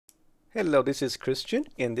Hello, this is Christian.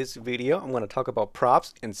 In this video, I'm going to talk about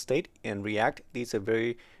props and state in React. These are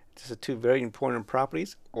two very important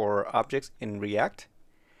properties or objects in React.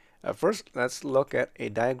 First, let's look at a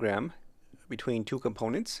diagram between two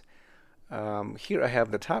components. Here I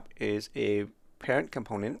have the top is a parent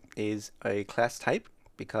component is a class type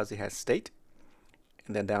because it has state,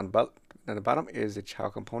 and then down the bottom is a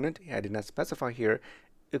child component. I did not specify here.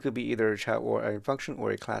 It could be either a child or a function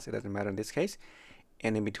or a class. It doesn't matter in this case.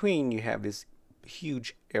 And in between, you have this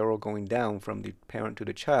huge arrow going down from the parent to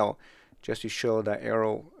the child, just to show that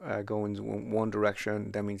arrow going in one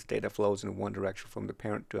direction. That means data flows in one direction from the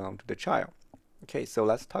parent to the child. Okay, so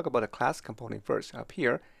let's talk about a class component first. Up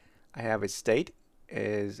here, I have a state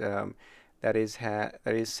that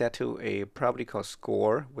is set to a property called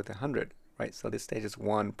score with 100. Right, so this state is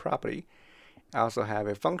one property. I also have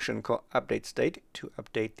a function called update state to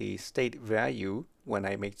update the state value when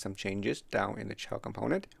I make some changes down in the child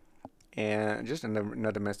component, and just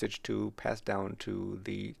another message to pass down to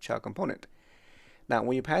the child component. Now,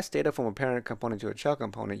 when you pass data from a parent component to a child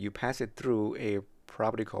component, you pass it through a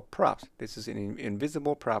property called props. This is an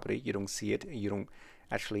invisible property. You don't see it. You don't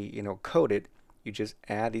actually code it. You just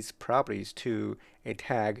add these properties to a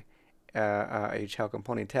tag, a child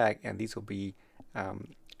component tag, and these will be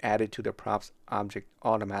added to the props object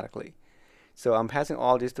automatically. So I'm passing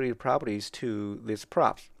all these three properties to this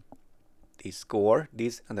props. The score,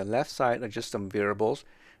 these on the left side are just some variables.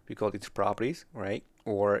 We call these properties, right?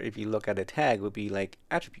 Or if you look at a tag, it would be like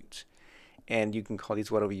attributes. And you can call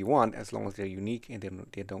these whatever you want as long as they're unique and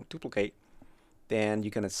they don't duplicate. Then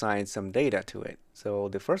you can assign some data to it. So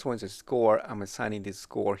the first one is a score. I'm assigning this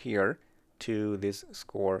score here to this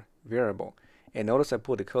score variable. And notice I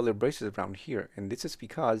put the curly braces around here, and this is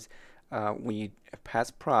because when you pass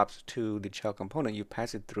props to the child component, you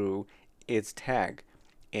pass it through its tag,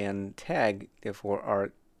 and tag therefore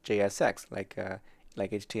are JSX like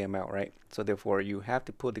HTML, right? So therefore you have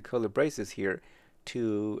to put the curly braces here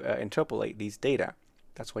to interpolate these data.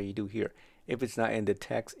 That's what you do here. If it's not in the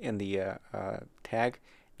text in the tag,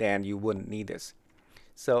 then you wouldn't need this.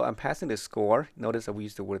 So I'm passing the score. Notice that we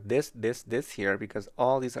use the word this here because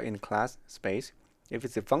all these are in class space. If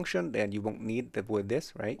it's a function, then you won't need the word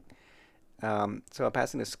this, right? So I'm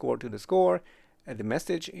passing the score to the score. And the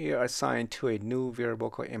message here assigned to a new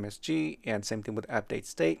variable called MSG, and same thing with update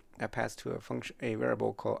state. I pass to a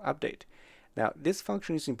variable called update. Now this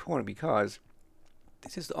function is important because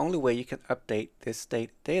this is the only way you can update this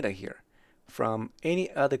state data here from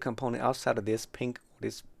any other component outside of this pink or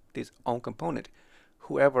this own component.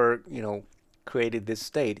 Whoever created this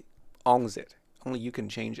state owns it. Only you can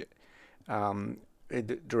change it,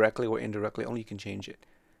 directly or indirectly. Only you can change it.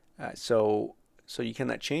 So you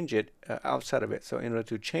cannot change it outside of it. So in order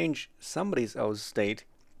to change somebody else's state,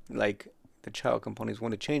 like the child components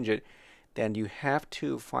want to change it, then you have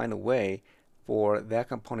to find a way for that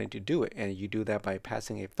component to do it, and you do that by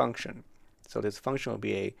passing a function. So this function will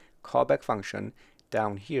be a callback function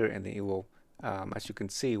down here, and then it will, as you can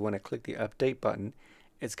see, when I click the update button,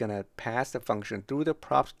 it's going to pass the function through the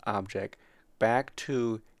props object back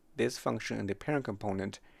to this function in the parent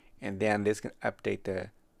component, and then this can update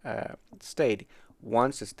the state.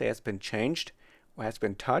 Once the state has been changed or has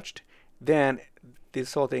been touched, then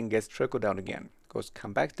this whole thing gets trickled down again.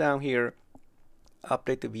 Come back down here,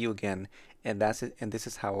 update the view again, and that's it. And this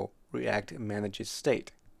is how React manages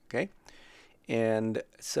state. Okay, and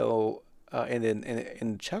so and then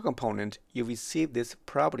in the child component, you receive this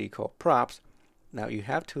property called props. Now you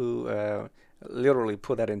have to literally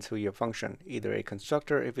put that into your function, either a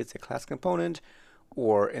constructor if it's a class component,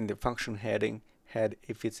 or in the function head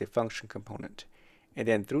if it's a function component. And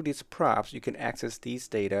then through these props, you can access these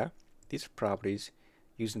data, these properties,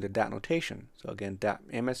 using the dot notation. So again, dot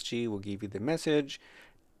MSG will give you the message.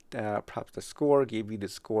 Props the score, give you the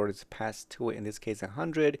score that's passed to it, in this case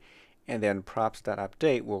 100. And then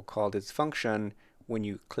props.update will call this function when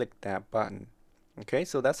you click that button. Okay,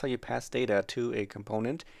 so that's how you pass data to a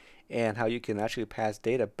component, and how you can actually pass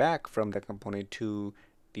data back from the component to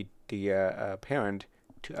the parent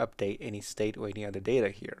to update any state or any other data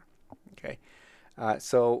here. Okay,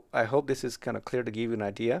 so I hope this is kind of clear to give you an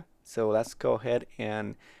idea. So let's go ahead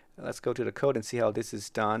and let's go to the code and see how this is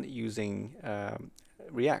done using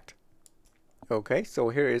React. Okay, so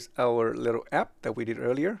here is our little app that we did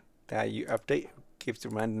earlier that you update, gives the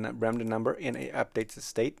random number, and it updates the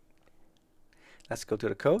state. Let's go to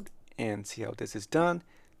the code and see how this is done.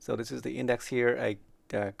 So this is the index here. I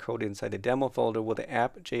code inside the demo folder with the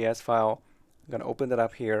app.js file. I'm going to open that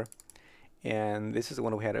up here, and this is the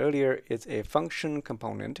one we had earlier. It's a function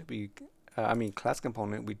component. Class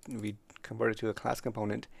component. We converted to a class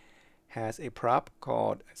component, has a prop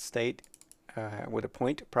called state with a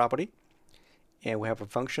point property, and we have a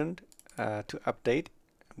function to update.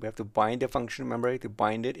 We have to bind the function. Remember, to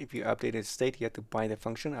bind it, if you update its state, you have to bind the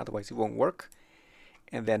function, otherwise it won't work.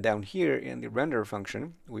 And then down here in the render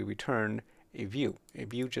function, we return a view. A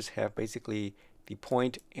view just have basically the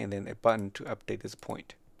point and then a button to update this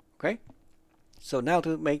point. Okay? So now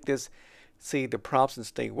to make this, see the props and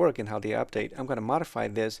state work and how they update, I'm going to modify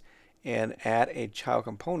this and add a child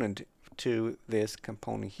component to this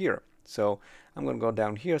component here. So I'm going to go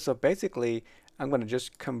down here. So basically, I'm going to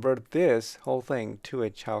just convert this whole thing to a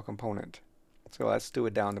child component. So let's do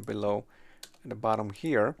it down below at the bottom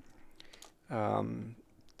here.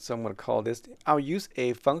 So I'm going to call this, I'll use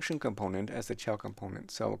a function component as a child component.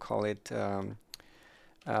 So I'll call it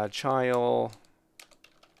child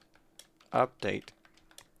update.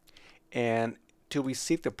 And to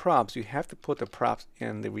receive the props, you have to put the props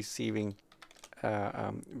in the receiving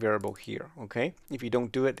variable here. Okay? If you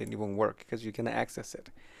don't do it, then it won't work because you cannot access it.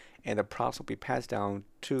 And the props will be passed down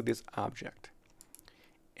to this object.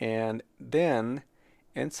 And then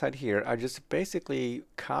inside here, I just basically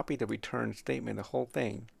copy the return statement, the whole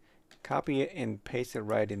thing, copy it and paste it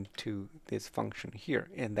right into this function here,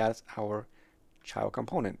 and that's our child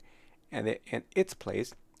component. And in its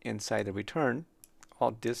place inside the return,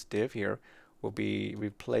 all this div here will be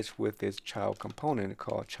replaced with this child component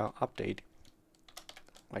called child update,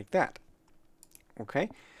 like that. Okay,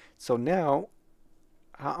 so now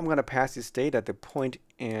I'm going to pass this data, the point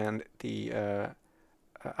and the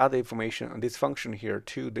other information on this function here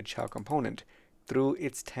to the child component through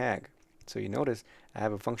its tag. So you notice I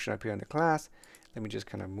have a function up here in the class. Let me just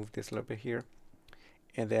kind of move this a little bit here.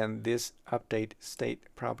 And then this update state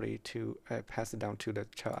property to pass it down to the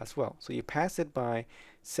child as well. So you pass it by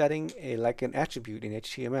setting like an attribute in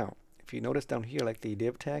HTML. If you notice down here, like the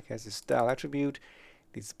div tag has a style attribute,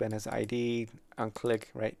 the span has ID, on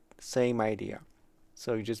click, right? Same idea.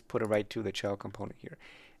 So you just put it right to the child component here,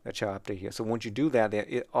 the child update here. So once you do that, then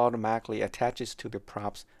it automatically attaches to the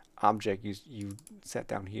props object you set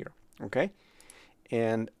down here. Okay,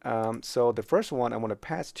 and so the first one I want to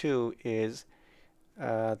pass to is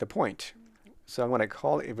the point. So I'm going to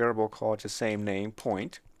call a variable called the same name,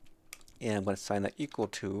 point, and I'm going to assign that equal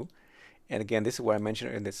to. And again, this is what I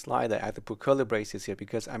mentioned in the slide, that I have to put curly braces here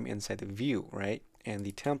because I'm inside the view, right? And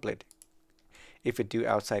the template. If it do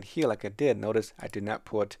outside here like I did, notice I did not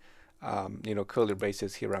put curly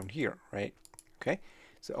braces here around here, right? Okay,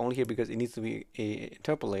 so only here because it needs to be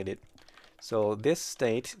interpolated. So this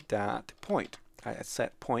state dot point, I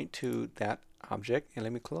set point to that object, and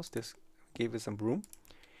let me close this, give it some room.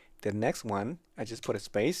 The next one, I just put a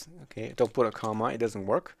space. Okay, don't put a comma, it doesn't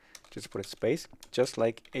work. Just put a space, just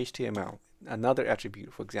like HTML, another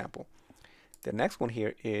attribute, for example. The next one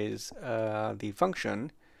here is the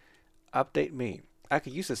function update me. I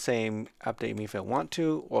could use the same update me if I want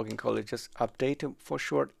to, or I can call it just update for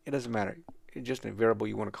short. It doesn't matter. It's just a variable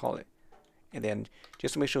you want to call it. And then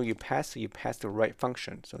just to make sure you pass the right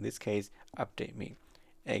function. So in this case, update me.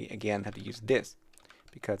 Again, I have to use this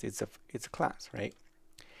because it's a class, right?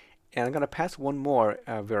 And I'm going to pass one more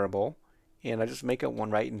variable, and I just make up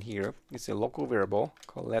one right in here. It's a local variable.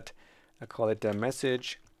 I call it the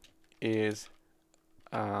message is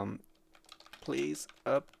please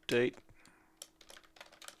update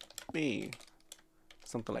me,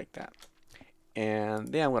 something like that. And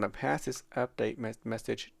then I'm going to pass this update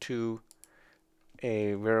message to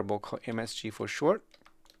a variable called MSG for short.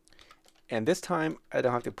 And this time I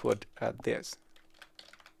don't have to put this,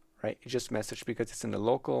 right? It's just message because it's in the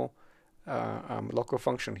local local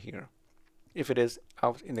function here. If it is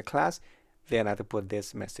out in the class, then I have to put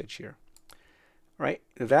this message here, right?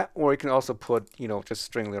 That, or you can also put just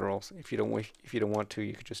string literals. If you don't want to,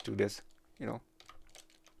 you could just do this,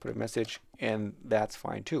 put a message, and that's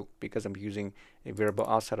fine too because I'm using a variable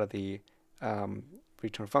outside of the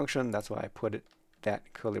return function. That's why I put it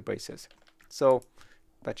that curly braces. So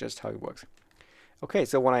that's just how it works. Okay,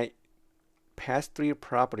 so when I pass 3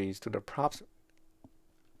 properties to the props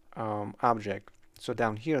object, so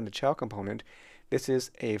down here in the child component, this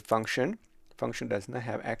is a function. Function does not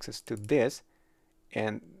have access to this,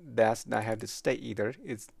 and does not have the state either.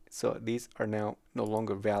 So these are now no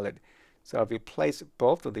longer valid. So I'll replace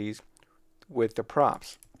both of these with the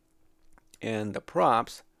props, and the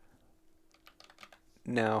props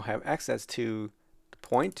now have access to the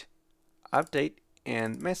point, update,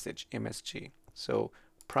 and message, MSG. So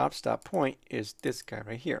props.point is this guy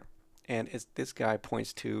right here, and this guy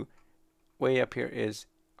points to way up here is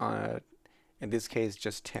in this case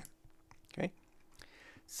just 10. Okay,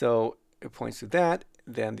 so it points to that.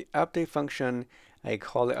 Then the update function, I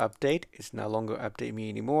call it update. It's no longer update me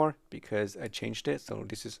anymore because I changed it. So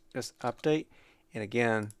this is just update. And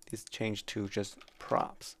again, this changed to just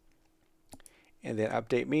props. And then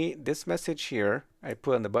update me. This message here, I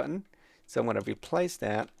put on the button. So I'm going to replace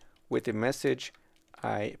that with the message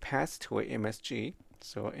I passed to a MSG.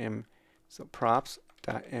 So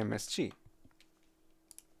props.msg.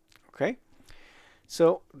 Okay.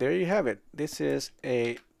 So there you have it. This is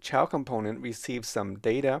a child component receives some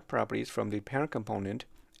data properties from the parent component,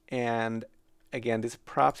 and again, this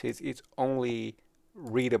props is only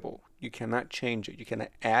readable. You cannot change it. You cannot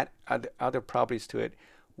add other properties to it.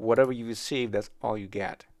 Whatever you receive, that's all you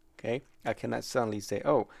get. Okay, I cannot suddenly say,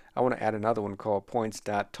 oh, I want to add another one called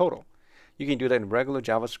points.total. You can do that in regular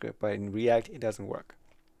JavaScript, but in React it doesn't work.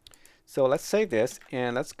 So let's save this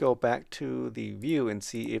and let's go back to the view and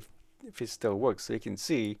see if it still works. So you can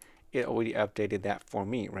see it already updated that for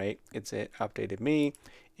me, right? It updated me.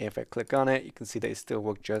 If I click on it, you can see that it still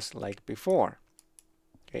works just like before.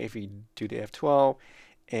 Okay, if you do the F12,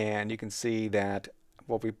 and you can see that,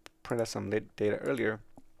 well, we printed some data earlier,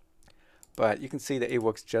 but you can see that it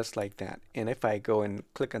works just like that. And if I go and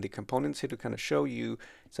click on the components here to kind of show you,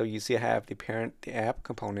 so you see I have the parent, the app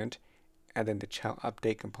component, and then the child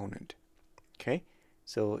update component. Okay,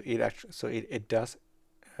 so it does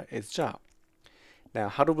its job. Now,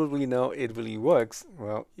 how do we know it really works?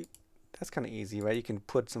 Well, that's kind of easy, right? You can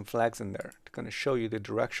put some flags in there to kind of show you the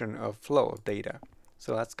direction of flow of data.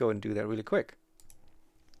 So let's go and do that really quick.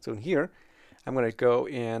 So in here, I'm going to go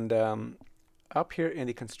and up here in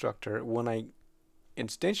the constructor, when I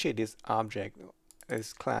instantiate this object,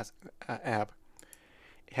 this class app,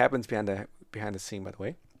 it happens behind the scene, by the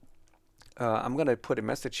way. I'm going to put a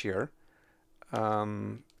message here.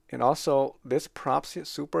 And also, this props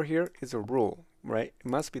super here is a rule, right? It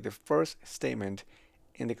must be the first statement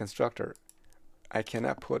in the constructor. I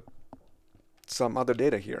cannot put some other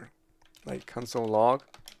data here, like console log.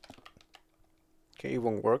 Okay, it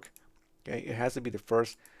won't work. Okay, it has to be the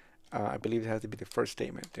first. I believe it has to be the first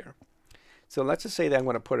statement there. So let's just say that I'm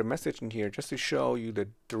going to put a message in here just to show you the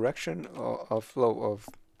direction of flow of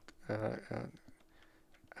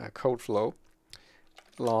code flow.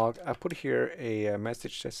 Log. I put here a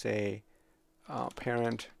message to say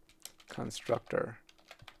parent constructor.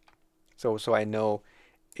 So I know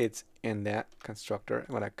it's in that constructor.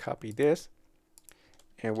 I'm going to copy this,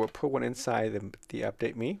 and we'll put one inside the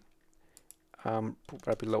update me.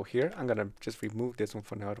 Right below here, I'm going to just remove this one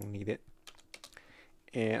for now. I don't need it.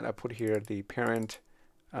 And I put here the parent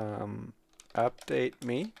update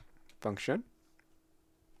me function.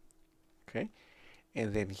 Okay.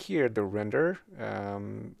 And then here the render,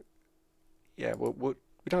 yeah, we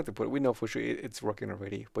don't have to put it. We know for sure it's working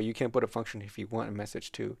already, but you can put a function if you want a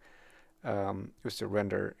message to just to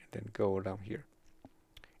render, and then go down here,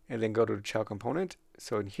 and then go to the child component.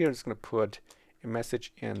 So in here, it's going to put a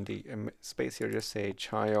message in the space here. Just say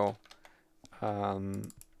child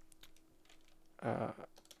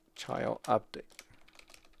child update.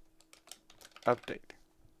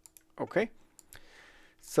 Okay.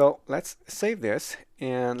 So let's save this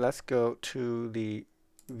and let's go to the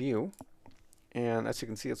view. And as you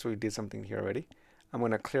can see, it's already did something here already. I'm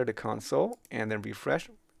going to clear the console and then refresh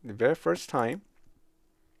the very first time.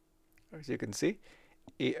 As you can see,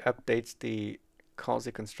 it updates calls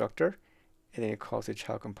the constructor, and then it calls the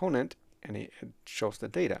child component, and it shows the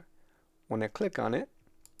data. When I click on it,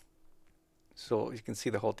 so you can see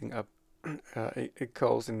the whole thing up. It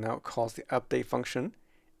calls and now calls the update function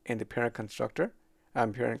in the parent constructor.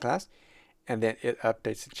 Parent class, and then it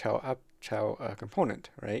updates the child component,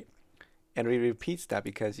 right? And it repeats that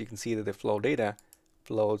because you can see that the flow data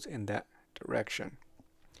flows in that direction.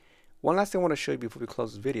 One last thing I want to show you before we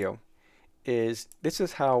close this video is this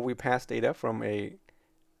is how we pass data from a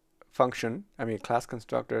function, a class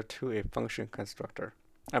constructor to a function constructor.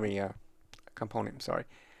 Component, sorry.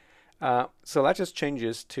 So let's just change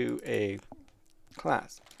this to a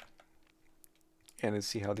class, and let's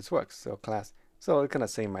see how this works. So class. So it's kind of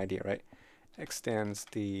same idea, right? Extends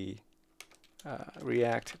the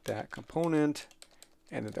React that component,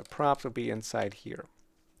 and then the props will be inside here.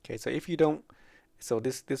 Okay, so if you don't, so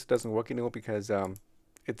this doesn't work anymore because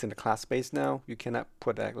it's in the class space now. You cannot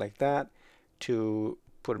put that like that. To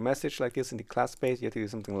put a message like this in the class space, you have to do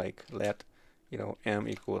something like let, m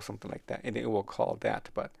equals something like that, and it will call that.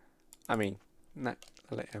 But not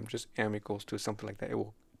let m, just m equals to something like that. It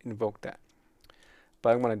will invoke that.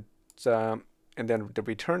 But I'm going to and then the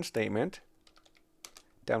return statement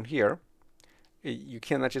down here, you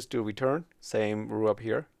cannot just do return. Same rule up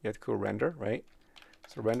here. You have to go render, right?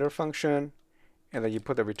 So render function, and then you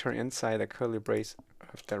put the return inside the curly brace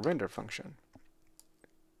of the render function.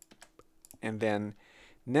 and then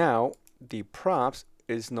now the props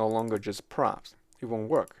is no longer just props. It won't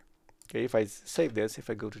work. Okay, if I save this, if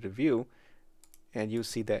I go to the view, and you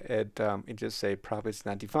see that it just say prop is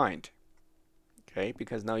not defined. Okay,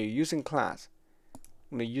 because now you're using class.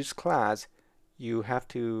 When you use class, you have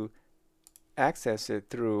to access it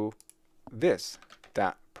through this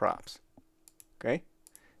dot props. Okay,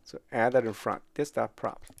 so add that in front. This dot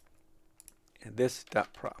props and this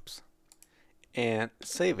dot props, and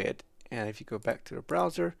save it. And if you go back to the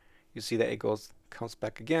browser, you see that it comes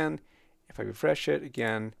back again. If I refresh it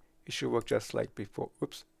again, it should work just like before.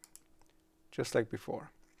 Oops, just like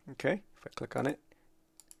before. Okay, if I click on it,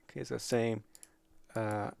 okay, it's the same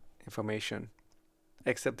information,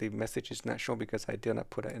 except the message is not shown because I did not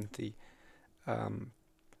put it in the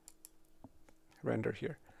render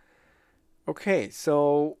here. Okay,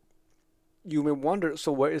 so you may wonder,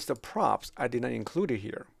 so where is the props? I did not include it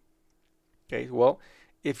here. Okay, well,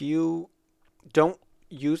 if you don't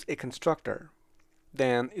use a constructor,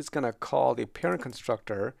 then it's gonna call the parent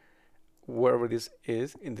constructor wherever this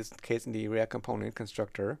is, in this case in the React component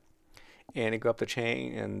constructor, and it go up the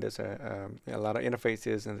chain, and there's a lot of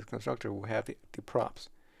interfaces, and the constructor will have the props,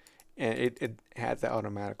 and it has that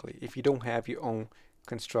automatically if you don't have your own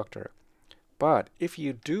constructor. But if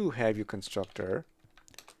you do have your constructor,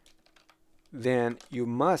 then you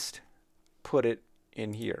must put it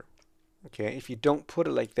in here. Okay, if you don't put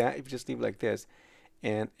it like that, if you just leave it like this,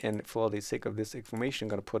 and for the sake of this information, I'm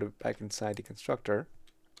going to put it back inside the constructor.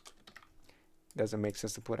 Doesn't make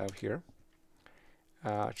sense to put out here.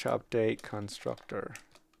 Child update constructor,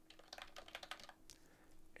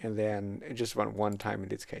 and then just run one time in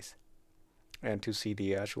this case. And to see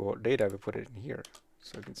the actual data, we put it in here.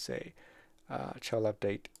 So you can say child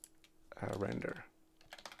update render.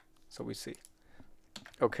 So we see.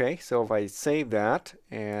 Okay, so if I save that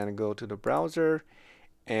and go to the browser,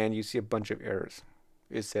 and you see a bunch of errors.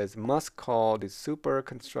 It says must call the super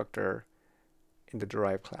constructor in the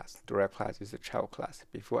derived class. Derived class is the child class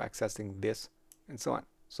before accessing this, and so on.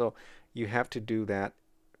 So you have to do that.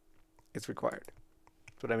 It's required.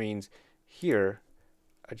 So that means here,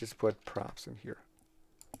 I just put props in here.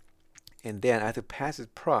 And then I have to pass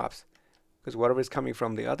it props, because whatever is coming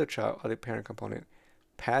from the other parent component,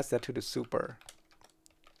 pass that to the super.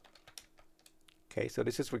 Okay, so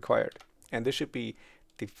this is required. And this should be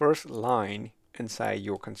the first line inside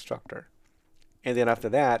your constructor. And then after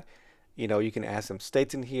that, you know, you can add some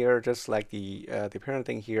states in here, just like the parent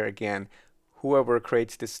thing here. Again, whoever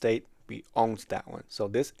creates this state, we owns that one. So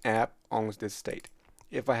this app owns this state.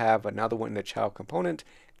 If I have another one in the child component,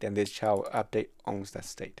 then this child update owns that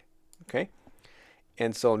state. Okay.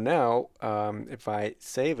 And so now, if I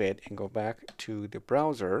save it and go back to the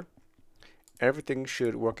browser, everything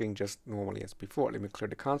should working just normally as before. Let me clear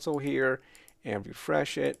the console here and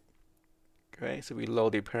refresh it. Okay, so we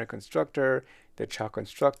load the parent constructor, the child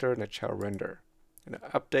constructor, and the child render. And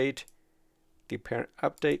update, the parent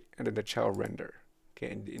update, and then the child render.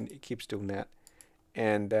 Okay, and it keeps doing that.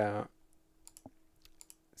 And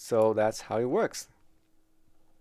so that's how it works.